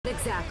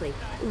Exactly.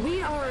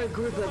 We are a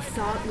group of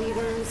thought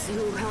leaders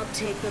who help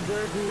take the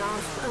burden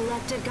off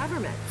elected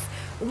governments.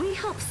 We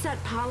help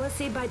set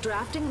policy by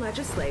drafting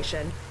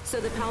legislation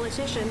so that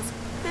politicians,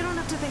 they don't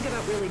have to think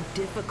about really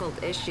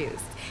difficult issues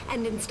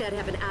and instead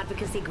have an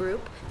advocacy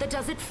group that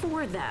does it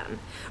for them.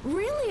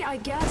 Really, I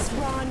guess,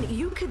 Ron,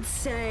 you could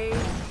say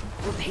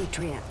we're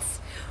patriots.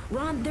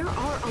 Ron, there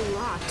are a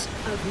lot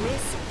of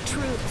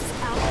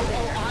mistruths out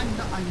there.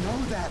 I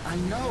know that, I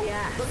know.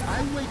 Yes. But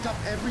I wake up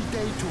every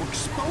day to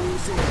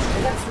expose it.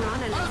 Yes,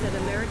 Ron, and as an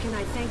American,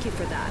 I thank you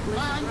for that.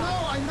 Listen,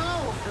 I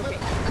know. Okay.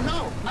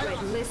 No,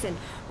 Right, listen,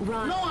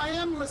 Ron. No, I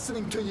am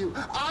listening to you.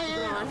 I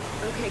am. Ron,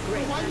 okay,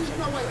 great.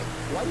 Wait.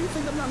 Why do you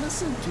think I'm not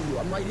listening to you?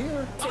 I'm right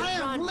here. I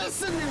am Ron.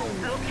 listening.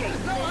 Okay,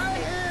 No, listen. I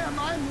am.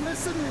 I'm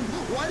listening.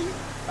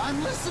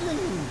 I'm listening.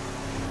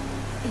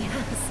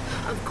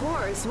 Yes, of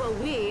course. Well,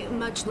 we,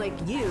 much like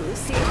you,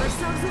 see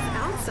ourselves as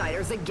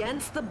outsiders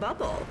against the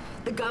bubble.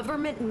 The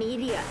government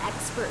media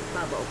expert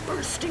bubble,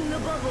 bursting the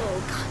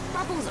bubble.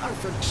 Bubbles are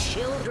for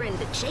children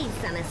to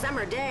chase on a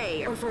summer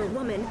day, or for a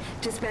woman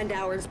to spend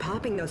hours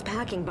popping those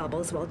packing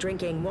bubbles while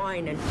drinking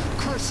wine and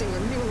cursing her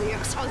newly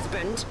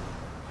ex-husband.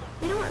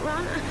 You know what,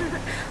 Ron?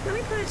 Let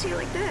me put it to you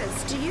like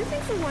this. Do you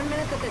think for 1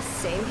 minute that the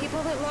same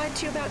people that lied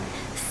to you about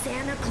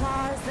Santa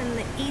Claus and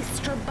the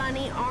Easter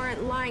Bunny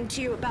aren't lying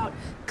to you about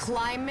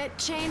climate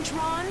change,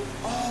 Ron?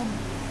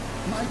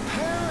 My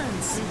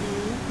parents.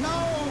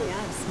 No.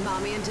 Yes,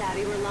 Mommy and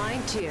Daddy were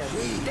lying to you.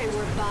 They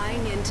were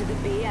buying into the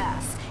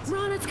BS.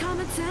 Ron, it's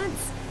common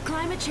sense.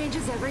 Climate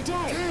changes every day.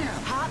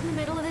 Damn. Hot in the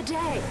middle of the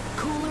day,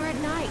 cooler at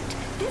night.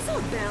 This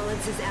all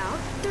balances out.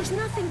 There's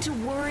nothing to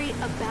worry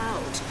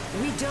about.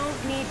 We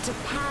don't need to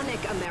panic,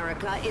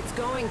 America. It's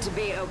going to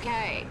be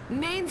okay.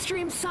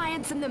 Mainstream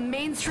science and the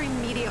mainstream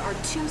media are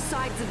two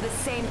sides of the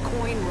same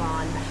coin,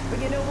 Ron.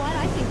 But you know what?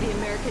 I think the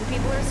American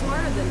people are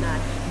smarter than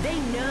that. They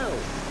know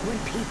when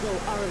people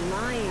are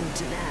lying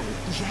to them.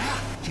 Yeah,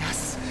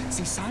 yes.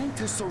 See,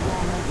 scientists are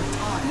wrong all the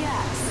time.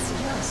 Yes.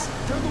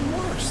 They're the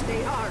worst.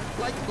 They are.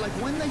 Like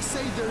when they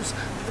say there's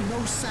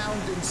no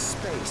sound in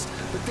space,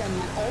 but then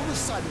all of a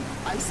sudden,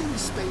 I see these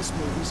space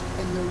movies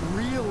and they're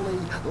really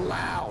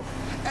loud.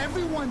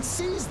 Everyone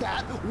sees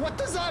that. What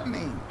does that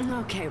mean?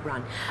 Okay,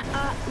 Ron.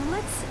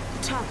 Let's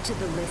talk to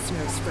the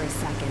listeners for a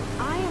second.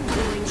 I am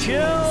going to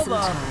chill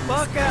the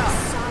fuck out.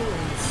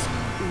 Science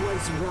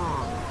was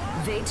wrong.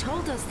 They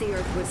told us the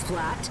Earth was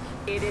flat.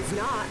 It is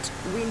not.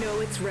 We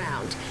know it's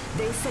round.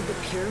 They said the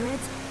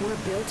pyramids were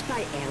built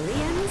by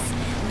aliens.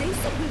 They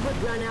said we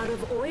would run out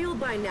of oil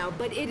by now,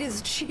 but it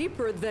is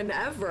cheaper than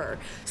ever.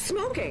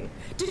 Smoking.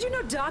 Did you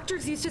know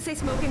doctors used to say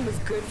smoking was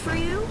good for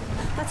you?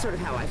 That's sort of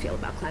how I feel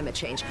about climate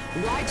change.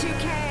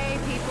 Y2K,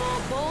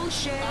 people,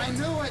 bullshit. I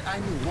knew it. I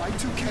knew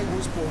Y2K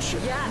was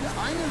bullshit. Yes.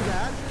 I knew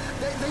that.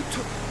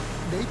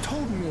 They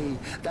told me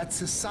that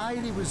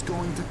society was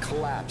going to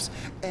collapse,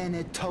 and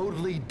it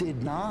totally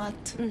did not.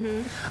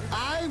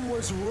 I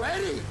was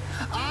ready.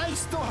 I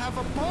still have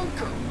a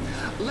bunker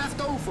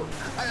left over.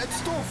 It's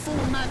still full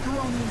of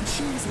macaroni and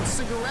cheese and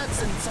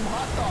cigarettes and some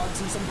hot dogs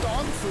and some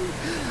dog food,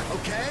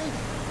 okay?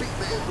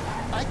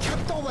 I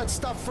kept all that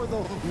stuff for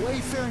the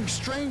wayfaring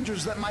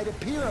strangers that might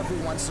appear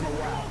every once in a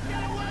while.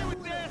 Get away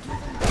with this!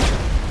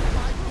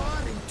 My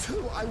body,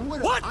 too.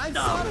 I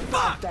thought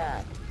about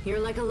that. You're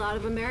like a lot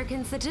of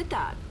Americans that did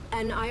that,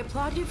 and I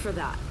applaud you for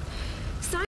that.